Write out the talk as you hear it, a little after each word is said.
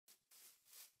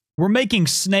We're making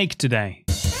snake today.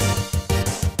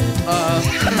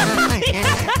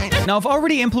 Now, I've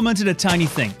already implemented a tiny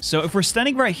thing. So if we're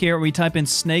standing right here, we type in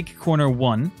snake corner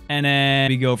 1, and then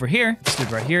we go over here,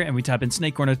 stood right here, and we type in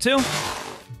snake corner 2.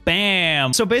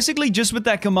 Bam! So basically, just with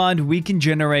that command, we can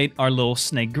generate our little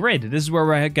snake grid. This is where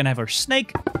we're gonna have our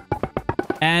snake.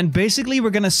 And basically, we're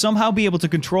gonna somehow be able to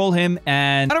control him,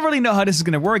 and I don't really know how this is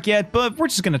gonna work yet, but we're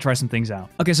just gonna try some things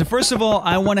out. Okay, so first of all,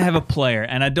 I want to have a player,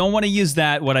 and I don't want to use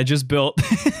what I just built,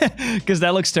 because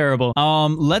that looks terrible.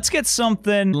 Let's get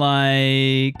something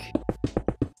like...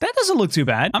 That doesn't look too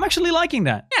bad. I'm actually liking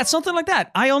that. Yeah, something like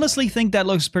that. I honestly think that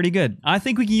looks pretty good. I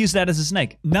think we can use that as a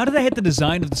snake. Now that I had the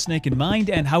design of the snake in mind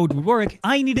and how it would work,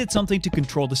 I needed something to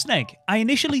control the snake. I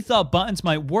initially thought buttons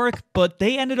might work, but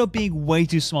they ended up being way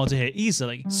too small to hit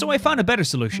easily. So I found a better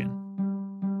solution.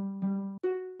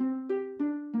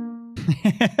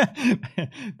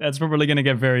 That's probably gonna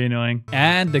get very annoying.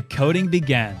 And the coding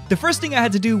began. The first thing I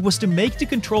had to do was to make the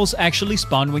controls actually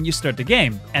spawn when you start the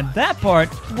game. And that part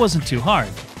wasn't too hard.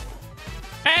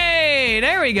 Hey,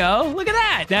 there we go. Look at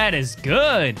that. That is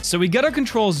good. So we got our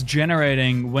controls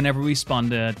generating whenever we spawn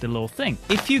the little thing.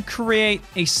 If you create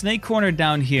a snake corner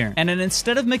down here, and then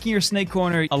instead of making your snake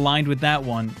corner aligned with that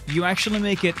one, you actually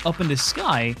make it up in the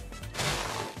sky,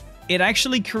 it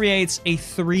actually creates a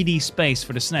 3D space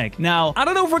for the snake. Now, I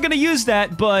don't know if we're gonna use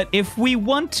that, but if we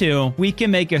want to, we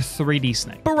can make a 3D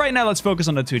snake. But right now, let's focus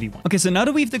on the 2D one. Okay, so now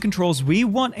that we have the controls, we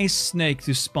want a snake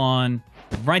to spawn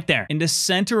right there in the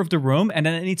center of the room, and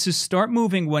then it needs to start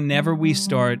moving whenever we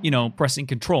start, you know, pressing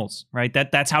controls, right?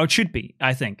 That's how it should be,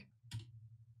 I think.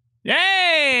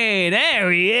 Hey,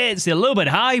 there he is. A little bit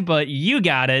high, but you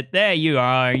got it. There you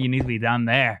are. You need to be down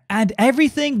there. And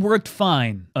everything worked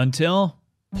fine until...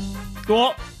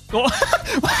 Oh, oh.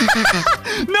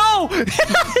 No!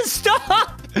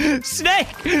 Stop! Snake!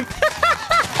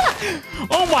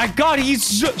 Oh my god, he's...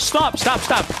 Stop.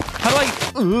 How do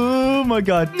I... Oh my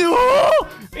god. No!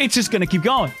 It's just gonna keep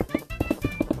going.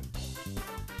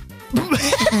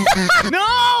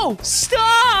 No!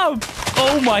 Stop!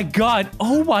 Oh my god.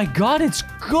 Oh my god, it's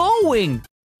going.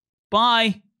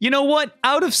 Bye. You know what?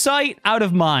 Out of sight, out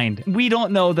of mind. We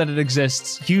don't know that it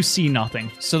exists. You see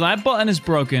nothing. So that button is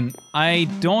broken. I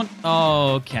don't...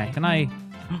 Oh, okay. Can I...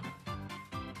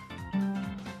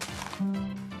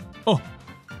 Oh.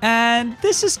 And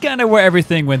this is kind of where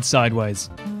everything went sideways.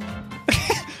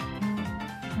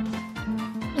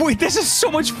 Wait, this is so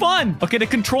much fun. Okay, the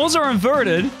controls are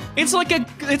inverted. It's like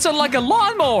a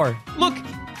lawnmower. Look.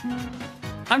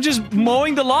 I'm just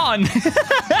mowing the lawn.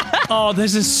 Oh,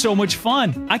 this is so much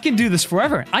fun. I can do this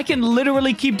forever. I can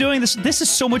literally keep doing this. This is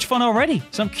so much fun already.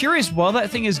 So I'm curious, while that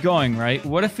thing is going, right?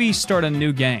 What if we start a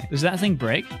new game? Does that thing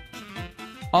break?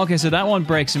 Okay, so that one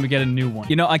breaks and we get a new one.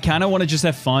 You know, I kind of want to just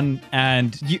have fun.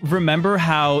 And remember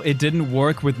how it didn't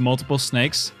work with multiple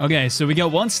snakes? Okay, so we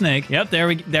got one snake. Yep,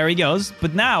 there he goes.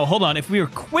 But now, hold on. If we were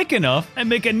quick enough and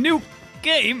make a new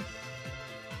game...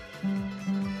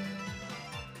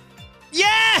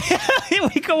 Yeah!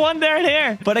 We got one there and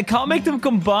here. But I can't make them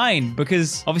combine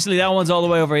because obviously that one's all the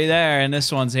way over there and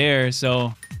this one's here,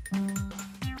 so...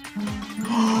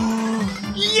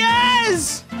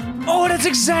 Yes! Oh, that's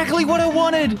exactly what I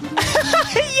wanted.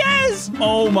 Yes!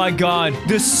 Oh my god.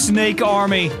 The snake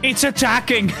army. It's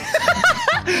attacking.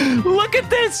 Look at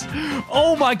this.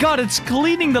 Oh my god, it's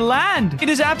cleaning the land. It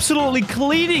is absolutely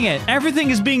cleaning it. Everything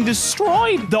is being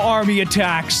destroyed. The army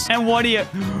attacks. And what do you...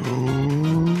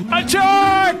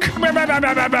 Attack!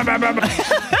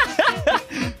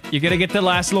 You're gonna get the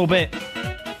last little bit.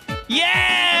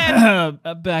 Yeah!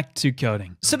 Back to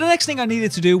coding. So the next thing I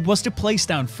needed to do was to place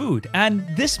down food. And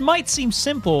this might seem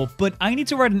simple, but I need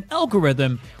to write an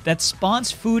algorithm that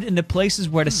spawns food in the places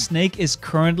where the snake is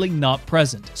currently not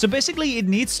present. So basically, it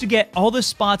needs to get all the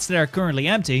spots that are currently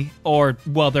empty, or,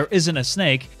 well, there isn't a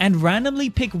snake, and randomly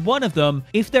pick one of them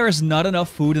if there is not enough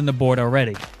food on the board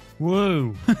already.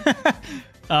 Whoa.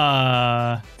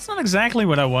 It's not exactly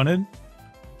what I wanted.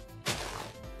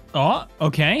 Oh,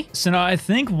 okay. So now I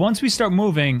think once we start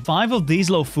moving, 5 of these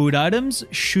little food items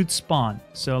should spawn.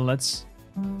 So let's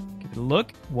give it a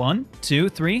look. 1, 2,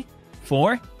 3,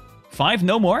 4, 5,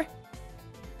 no more.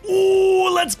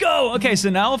 Ooh, let's go. Okay, so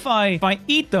now if I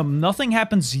eat them, nothing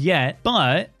happens yet,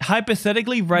 but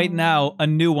hypothetically right now, a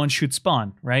new one should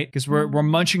spawn, right? Because we're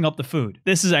munching up the food.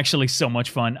 This is actually so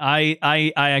much fun. I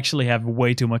actually have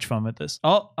way too much fun with this.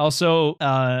 Oh, also,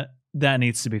 that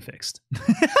needs to be fixed.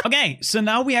 Okay, so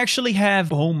now we actually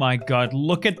have... Oh my god,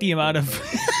 look at the amount of...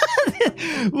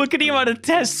 Look at the amount of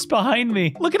tests behind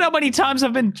me. Look at how many times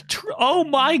I've been... Oh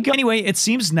my god. Anyway, it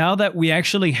seems now that we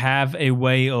actually have a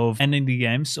way of ending the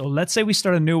game. So let's say we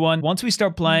start a new one. Once we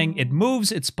start playing, it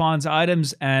moves, it spawns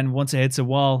items, and once it hits a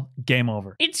wall, game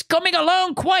over. It's coming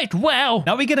along quite well.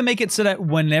 Now we gotta make it so that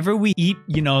whenever we eat,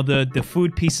 you know, the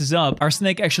food pieces up, our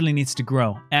snake actually needs to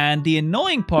grow. And the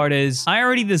annoying part is, I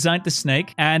already designed the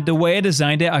snake, and the way I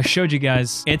designed it, I showed you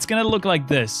guys, it's gonna look like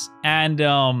this. And,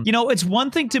 you know, it's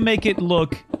one thing to make it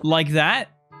look like that.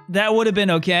 That would have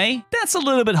been okay. That's a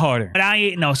little bit harder. But I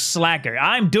ain't no slacker.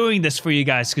 I'm doing this for you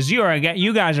guys because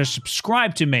you guys are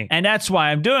subscribed to me. And that's why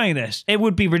I'm doing this. It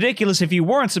would be ridiculous if you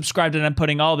weren't subscribed and I'm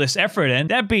putting all this effort in.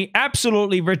 That'd be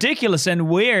absolutely ridiculous and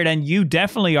weird. And you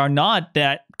definitely are not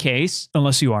that case.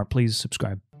 Unless you are, please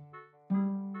subscribe.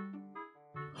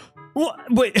 What?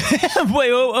 Wait,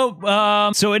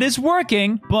 so it is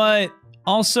working, but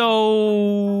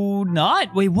also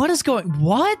not. Wait, what is going?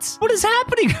 What is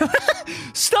happening?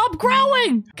 Stop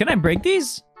growing. Can I break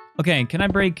these? Okay, can I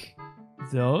break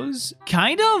those?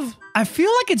 Kind of. I feel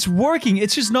like it's working.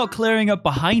 It's just not clearing up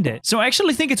behind it. So I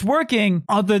actually think it's working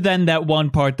other than that one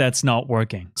part that's not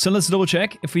working. So let's double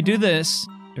check. If we do this,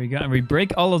 there we go, and we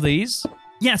break all of these.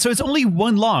 Yeah, so it's only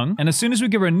one long. And as soon as we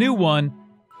give her a new one,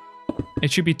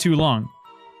 it should be 2 long.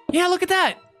 Yeah, look at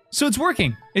that. So it's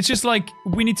working. It's just like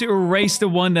we need to erase the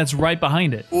one that's right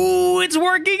behind it. Ooh, it's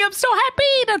working. I'm so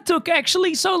happy. That took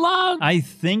actually so long. I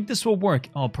think this will work.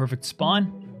 Oh, perfect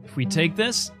spawn. If we take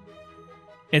this,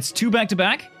 it's 2 back to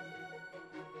back.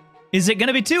 Is it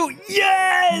gonna be 2?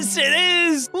 Yes, it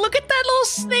is. Look at that little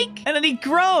snake. And then he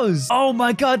grows. Oh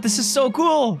my god, this is so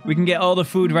cool. We can get all the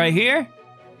food right here.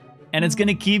 And it's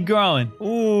gonna keep growing.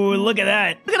 Ooh, look at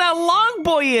that. Look at how long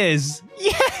boy is.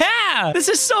 Yeah, this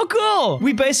is so cool.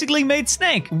 We basically made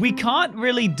Snake. We can't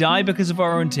really die because of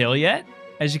our own tail yet.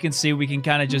 As you can see, we can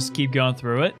kind of just keep going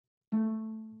through it.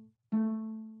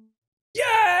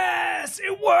 Yes,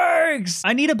 it works.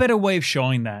 I need a better way of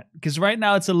showing that because right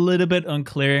now it's a little bit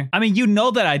unclear. I mean, you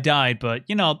know that I died, but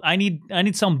you know, I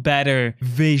need some better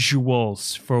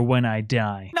visuals for when I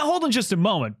die. Now hold on just a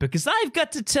moment because I've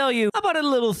got to tell you about a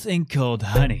little thing called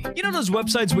Honey. You know those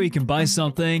websites where you can buy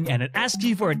something and it asks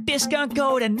you for a discount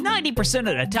code and 90%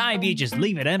 of the time you just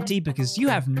leave it empty because you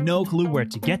have no clue where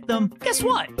to get them? Guess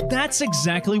what? That's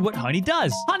exactly what Honey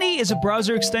does. Honey is a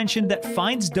browser extension that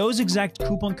finds those exact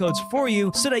coupon codes for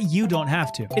you so that you don't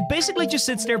have to. It basically just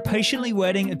sits there patiently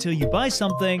waiting until you buy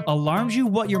something, alarms you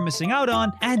what you're missing out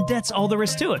on, and that's all there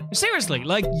is to it. Seriously,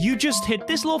 like you just hit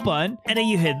this little button, and then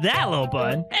you hit that little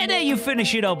button, and then you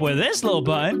finish it up with this little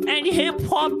button, and you hit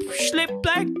pop, slip,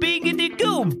 black, biggity,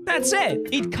 goom. That's it.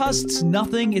 It costs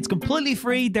nothing. It's completely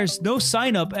free. There's no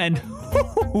sign up, and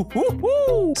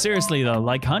seriously though,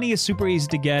 like Honey is super easy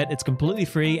to get. It's completely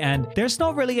free, and there's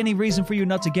not really any reason for you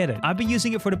not to get it. I've been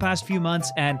using it for the past few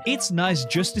months, and it's nice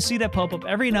just to see that pop up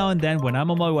every now and then when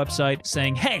I'm on my website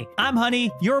saying, hey, I'm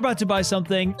Honey, you're about to buy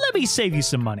something, let me save you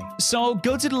some money. So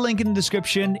go to the link in the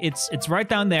description, it's right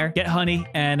down there, get Honey,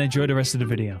 and enjoy the rest of the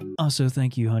video. Also,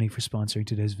 thank you Honey for sponsoring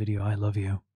today's video, I love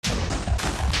you.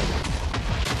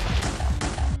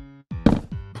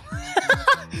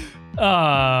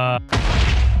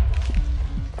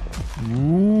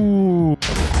 Ooh.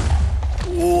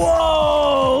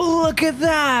 Whoa, look at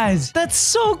that. That's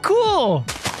so cool.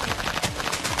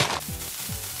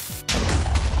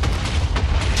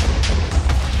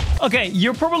 Okay,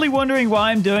 you're probably wondering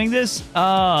why I'm doing this.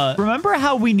 Remember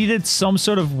how we needed some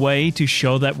sort of way to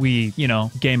show that we, you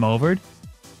know, game overed?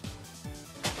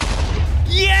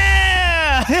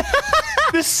 Yeah!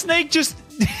 The snake just...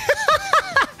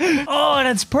 Oh,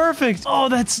 that's perfect. Oh,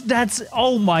 that's,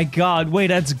 oh my god. Wait,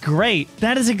 that's great.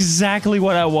 That is exactly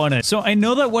what I wanted. So I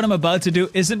know that what I'm about to do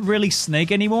isn't really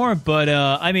Snake anymore, but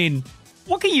I mean,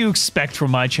 what can you expect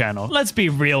from my channel? Let's be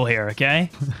real here, okay?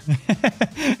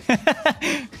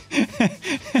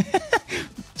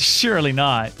 Surely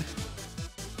not.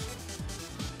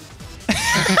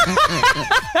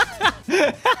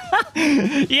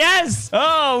 Yes!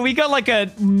 Oh, we got like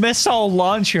a missile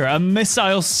launcher, a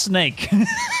missile snake.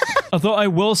 Although I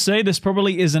will say this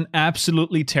probably is an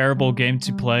absolutely terrible game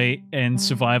to play in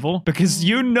survival because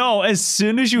you know as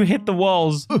soon as you hit the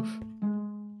walls...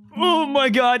 Oh my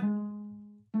god.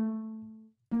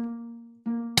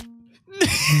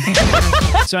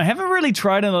 So I haven't really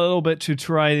tried in a little bit to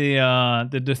try the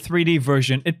 3D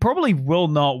version. It probably will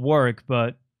not work,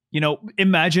 but you know,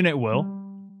 imagine it will.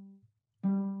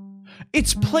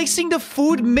 It's placing the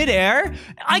food midair.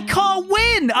 I can't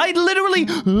win. I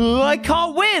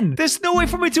can't win. There's no way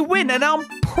for me to win, and I'm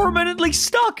permanently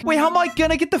stuck. Wait, how am I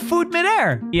gonna get the food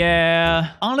midair?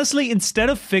 Yeah, honestly, instead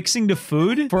of fixing the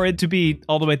food for it to be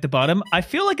all the way at the bottom, I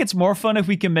feel like it's more fun if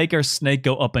we can make our snake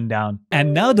go up and down.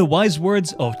 And now the wise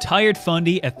words of tired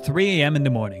Fundy at 3 a.m. in the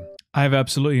morning. I have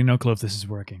absolutely no clue if this is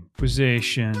working.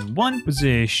 Position 1,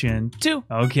 position 2.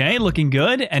 Okay, looking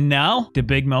good. And now, the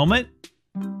big moment.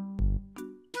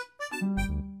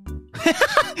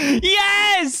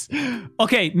 Yes!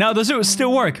 Okay, now does it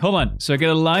still work? Hold on. So I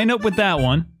gotta line up with that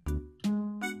one.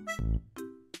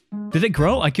 Did it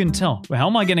grow? I couldn't tell. Wait, how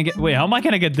am I gonna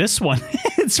get this one?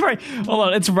 It's right. Hold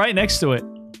on, it's right next to it.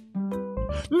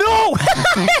 No!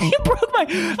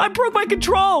 I broke my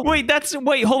control! Wait,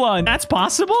 hold on. That's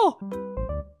possible?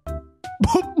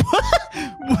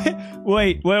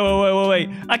 Wait.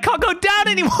 I can't go down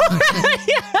anymore!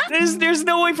 There's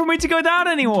no way for me to go down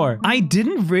anymore. I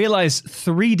didn't realize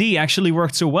 3D actually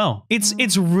worked so well.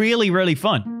 It's really, really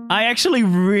fun. I actually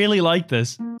really like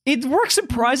this. It works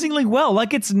surprisingly well.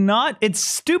 Like, it's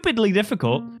stupidly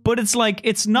difficult, but it's like,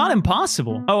 it's not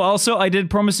impossible. Oh, also, I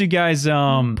did promise you guys,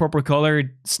 proper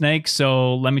colored snake,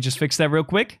 so let me just fix that real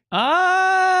quick.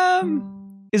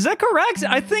 Is that correct?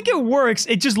 I think it works.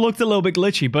 It just looked a little bit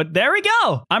glitchy, but there we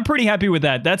go. I'm pretty happy with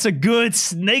that. That's a good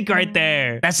snake right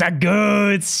there. That's a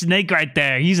good snake right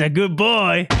there. He's a good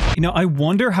boy. You know, I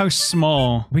wonder how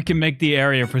small we can make the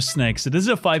area for snakes. So this is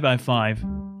a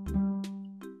 5x5.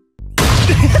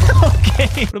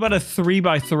 Okay, what about a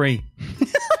 3x3?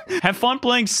 Have fun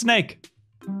playing snake.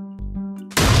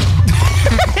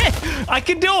 I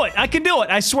can do it. I can do it.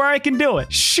 I swear I can do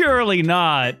it. Surely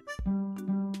not.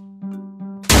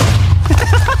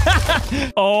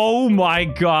 Oh my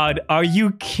god. Are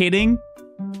you kidding?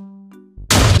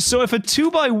 So if a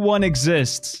 2x1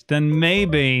 exists, then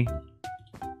maybe...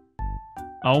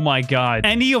 Oh my god.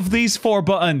 Any of these 4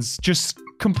 buttons just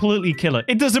completely kill it.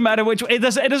 It doesn't matter which way. It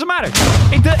doesn't matter.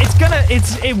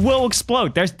 It will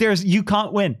explode. You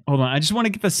can't win. Hold on. I just want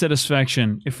to get the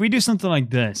satisfaction. If we do something like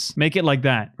this, make it like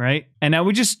that, right? And now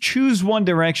we just choose one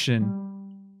direction.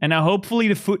 And now hopefully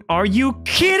the food... Are you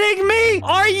kidding me?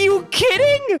 Are you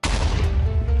kidding?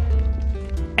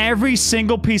 Every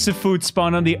single piece of food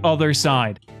spawned on the other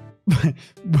side.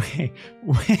 wait.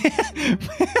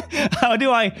 How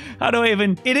do I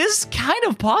even... It is kind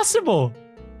of possible.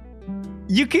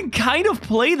 You can kind of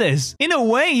play this. In a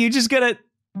way, you just gotta,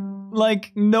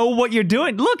 like, know what you're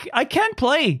doing. Look, I can't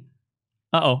play.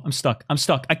 Uh-oh, I'm stuck.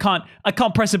 I can't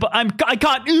press it, but I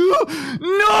can't.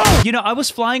 No! You know, I was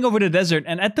flying over the desert,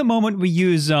 and at the moment we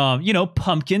use, you know,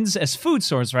 pumpkins as food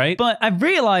source, right? But I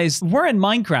realized we're in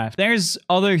Minecraft. There's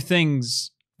other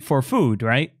things for food,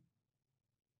 right?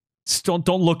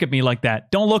 Don't look at me like that.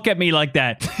 Don't look at me like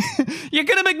that. You're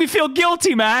gonna make me feel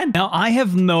guilty, man. Now, I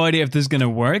have no idea if this is gonna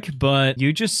work, but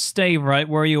you just stay right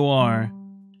where you are.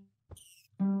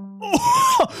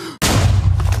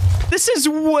 This is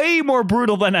way more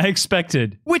brutal than I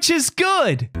expected, which is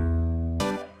good.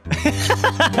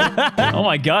 Oh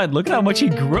my god, look at how much he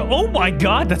grew. Oh my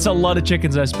god, that's a lot of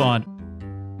chickens I spawned.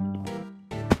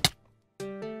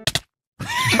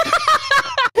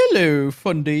 Hello,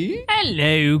 Fundy.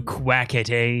 Hello,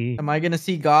 Quackity. Am I gonna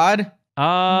see God?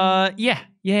 Yeah.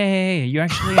 You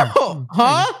actually are. Oh,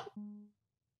 huh?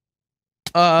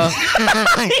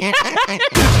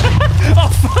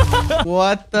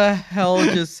 What the hell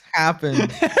just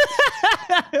happened?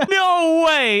 No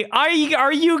way! Are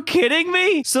you kidding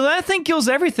me? So that thing kills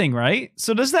everything, right?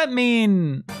 So does that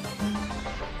mean...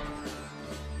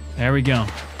 There we go.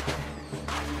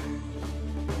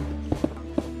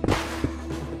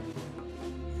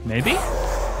 Maybe?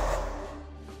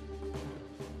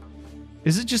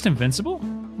 Is it just invincible?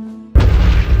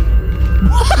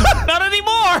 Not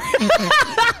anymore!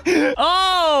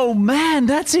 Oh, man,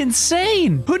 that's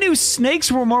insane. Who knew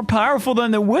snakes were more powerful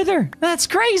than the wither? That's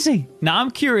crazy. Now,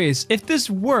 I'm curious. If this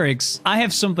works, I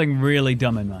have something really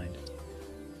dumb in mind.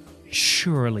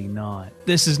 Surely not.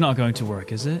 This is not going to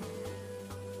work, is it?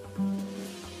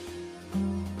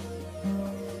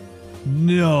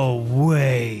 No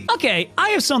way. Okay, I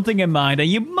have something in mind, and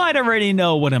you might already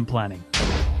know what I'm planning.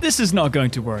 This is not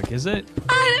going to work, is it?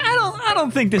 I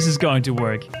don't think this is going to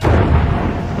work.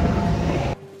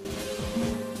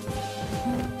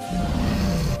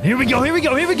 Here we go.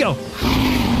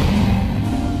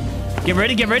 Get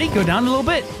ready. Go down a little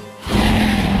bit.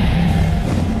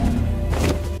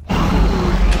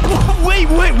 Wait,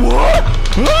 what?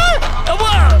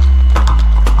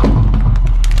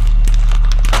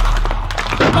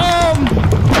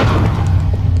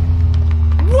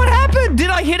 What happened? Did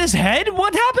I hit his head?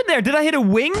 What happened there? Did I hit a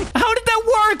wing? How did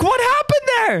that work? What happened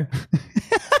there?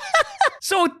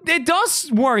 So it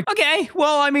does work. Okay,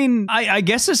 well, I mean, I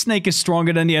guess a snake is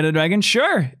stronger than the other dragon.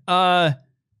 Sure. Okay.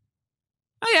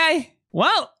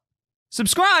 Well,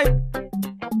 subscribe.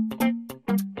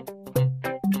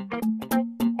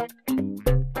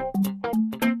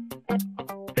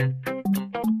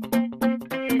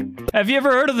 Have you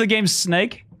ever heard of the game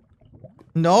Snake?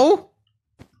 No?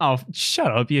 Oh,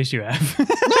 shut up. Yes, you have.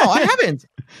 No, I haven't.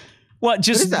 What,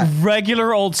 just What is that?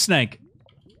 regular old Snake?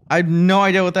 I have no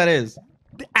idea what that is.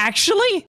 Actually?